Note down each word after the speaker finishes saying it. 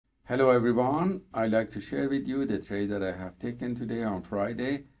Hello everyone, I'd like to share with you the trade that I have taken today on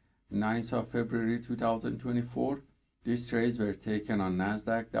Friday, 9th of February 2024. These trades were taken on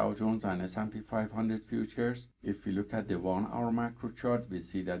Nasdaq, Dow Jones and S&P 500 futures. If we look at the 1-hour macro chart, we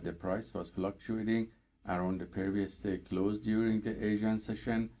see that the price was fluctuating around the previous day close during the Asian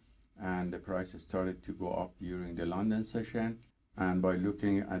session, and the price started to go up during the London session. And by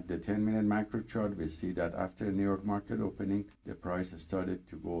looking at the 10-minute macro chart, we see that after New York market opening, the price started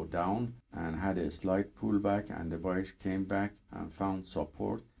to go down and had a slight pullback, and the buyers came back and found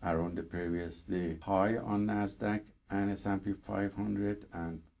support around the previous day high on Nasdaq and S&P 500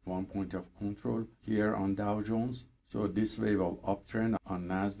 and 1 point of control here on Dow Jones. So this wave of uptrend on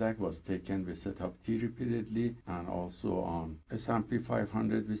Nasdaq was taken with setup T repeatedly, and also on S&P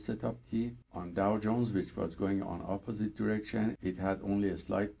 500 with setup T. On Dow Jones, which was going on opposite direction, it had only a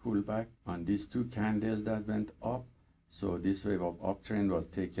slight pullback on these two candles that went up. So this wave of uptrend was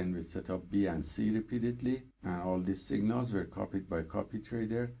taken with setup B and C repeatedly, and all these signals were copied by copy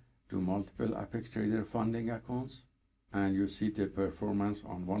trader to multiple Apex Trader funding accounts. And you see the performance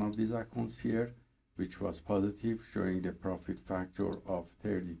on one of these accounts here, which was positive, showing the profit factor of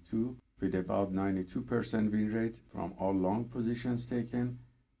 32 with about 92% win rate from all long positions taken,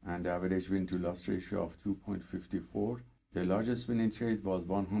 and the average win to loss ratio of 2.54. The largest winning trade was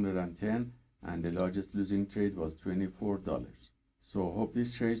 110, and the largest losing trade was $24. So hope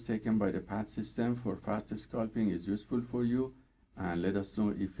this trade taken by the PAAT system for fast scalping is useful for you, and let us know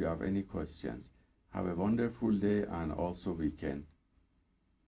if you have any questions. Have a wonderful day and also weekend.